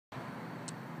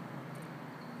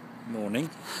morning.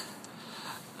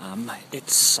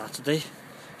 It's Saturday,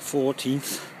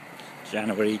 14th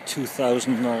January 2012,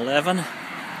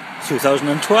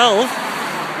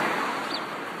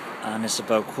 and it's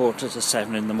about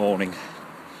 6:45 in the morning.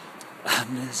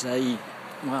 And there's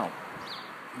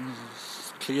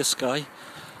clear sky. You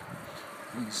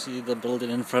can see the building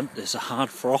in front. There's a hard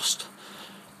frost,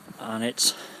 and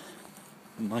it's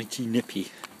mighty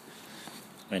nippy.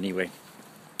 Anyway,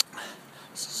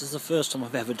 this is the first time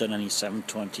I've ever done any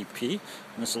 720p,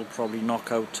 and this will probably knock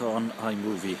out on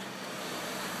iMovie.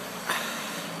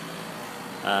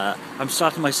 I'm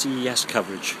starting my CES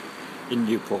coverage in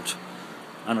Newport,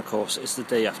 and of course it's the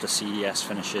day after CES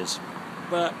finishes,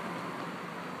 but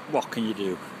what can you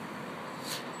do?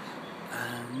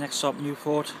 Next stop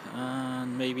Newport,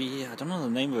 and maybe, I don't know the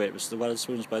name of it, was the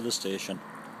Wetherspoons by the station.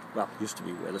 Well, used to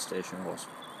be where the station was.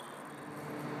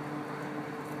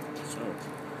 So,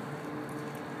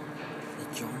 the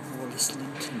John Wallace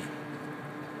Lantern.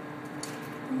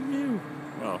 Who knew?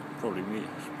 Well, probably me,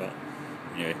 but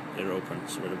anyway, they're open,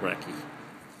 it's a bit of brekkie.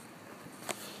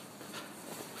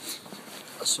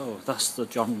 So, that's the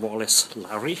John Wallace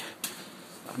Larry,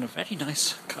 and a very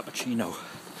nice cappuccino.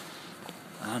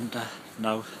 And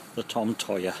now the Tom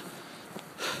Toyer.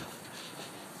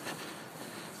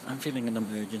 I'm feeling an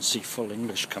emergency full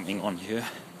English coming on here.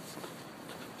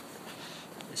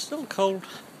 It's still cold,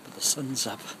 but the sun's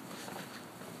up.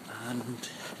 And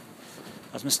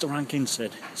as Mr. Rankin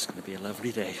said, it's going to be a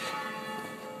lovely day.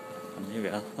 And here we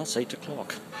are, that's 8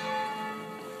 o'clock.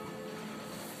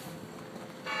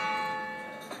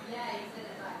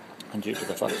 And due to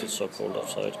the fact it's so cold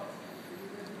outside,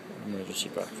 emergency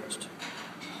breakfast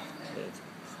with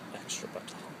extra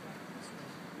butter.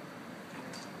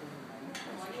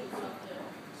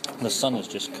 The sun has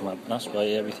just come up, and that's why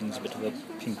everything's a bit of a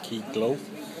pinky glow.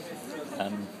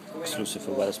 Exclusive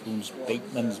for Wetherspoons,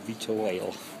 Bateman's Vito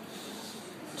Ale,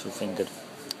 2-fingered,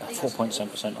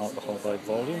 4.7% alcohol by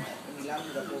volume.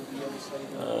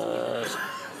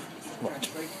 Right.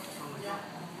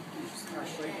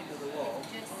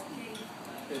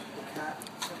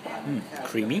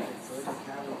 Creamy.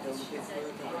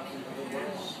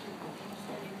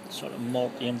 Sort of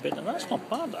malty and bitter. That's not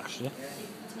bad actually.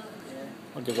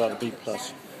 I'll give that a B+.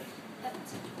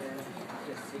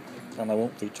 And I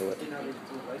won't veto it.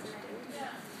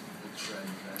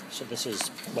 So this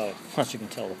is, well, as you can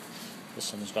tell, the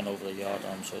sun's gone over the yard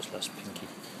arm, so it's less pinky.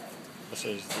 This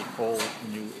is the all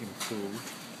new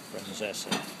improved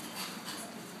Renzessa.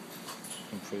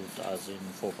 Improved as in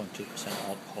 4.2%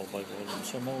 alcohol by volume,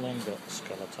 so no longer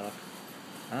skull attack.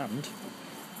 And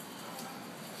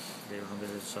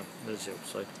there's the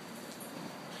outside.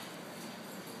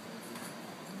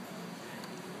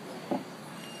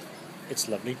 It's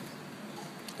lovely.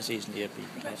 It's easily a B+.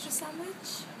 Breakfast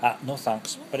sandwich? No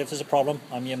thanks, but if there's a problem,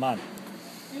 I'm your man.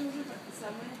 You ordered a breakfast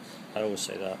sandwich? I always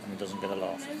say that, and it doesn't get a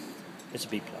laugh. It's a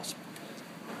B+.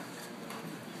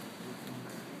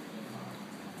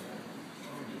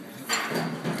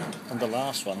 And the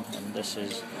last one, and this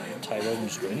is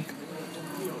Tyrone's drink.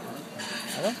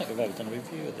 I don't think I've ever done a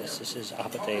review of this. This is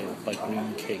Aberdale by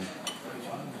Green King.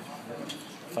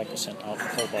 5%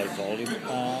 alcohol by volume,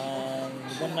 and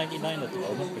 $1.99 at the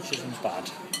moment, which isn't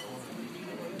bad.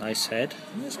 Nice head,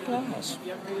 and this glass.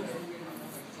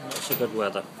 It's a good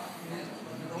weather.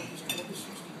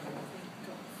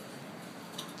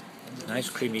 Nice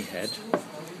creamy head,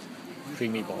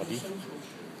 creamy body,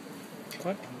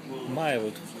 quite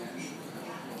mild.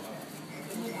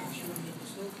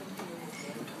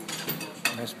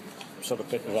 Nice sort of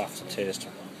bit of aftertaste.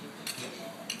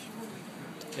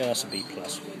 Yeah, that's a B+.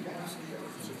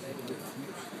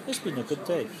 It's been a good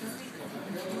day.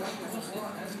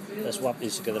 Let's wrap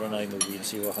these together on iMovie and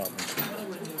see what happens.